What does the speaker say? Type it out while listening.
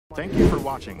Thank you for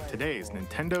watching today's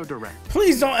Nintendo Direct.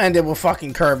 Please don't end it with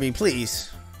fucking Kirby, please.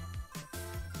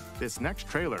 This next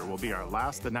trailer will be our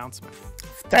last announcement.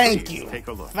 Thank Please you. Take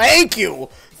a look. Thank you.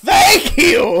 Thank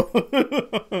you.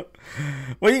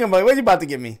 What are you about to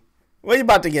give me? What are you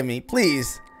about to give me?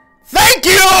 Please. Thank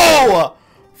you.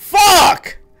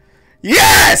 Fuck.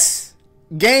 Yes.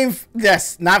 Game.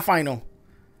 Yes. Not final.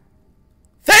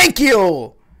 Thank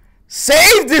you.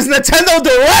 Save this Nintendo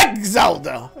Direct,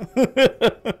 Zelda.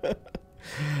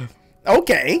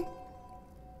 Okay.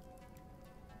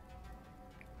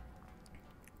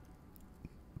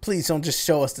 Please don't just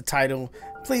show us the title.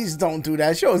 Please don't do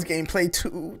that. Show us gameplay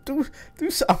too. Do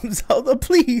something, Zelda,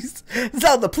 please.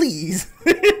 Zelda, please.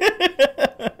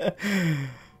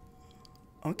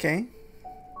 Okay.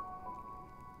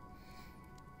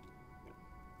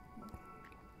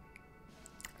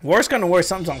 Worst gonna worse,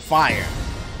 something's on fire.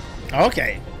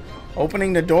 Okay.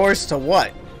 Opening the doors to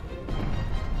what?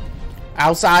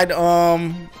 Outside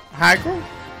Hyrule?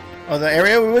 Or the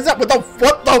area we was at? What the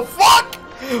fuck?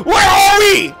 Where are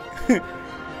we?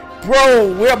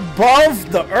 Bro, we're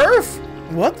above the earth?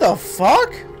 What the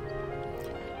fuck?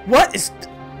 What is...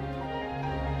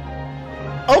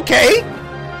 Okay.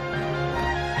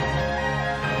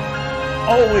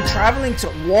 Oh, we're traveling to...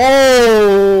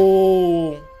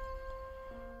 Whoa.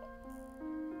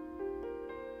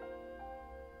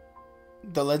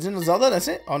 The Legend of Zelda, that's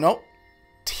it? Oh, no.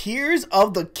 Tears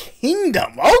of the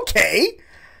Kingdom. Okay.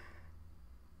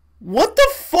 What the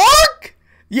fuck?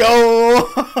 Yo.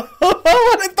 I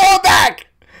want to throw it back.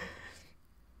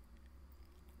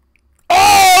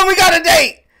 Oh, we got a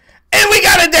date. And we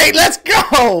got a date. Let's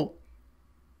go.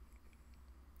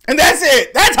 And that's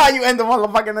it. That's how you end the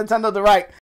motherfucking Nintendo Direct.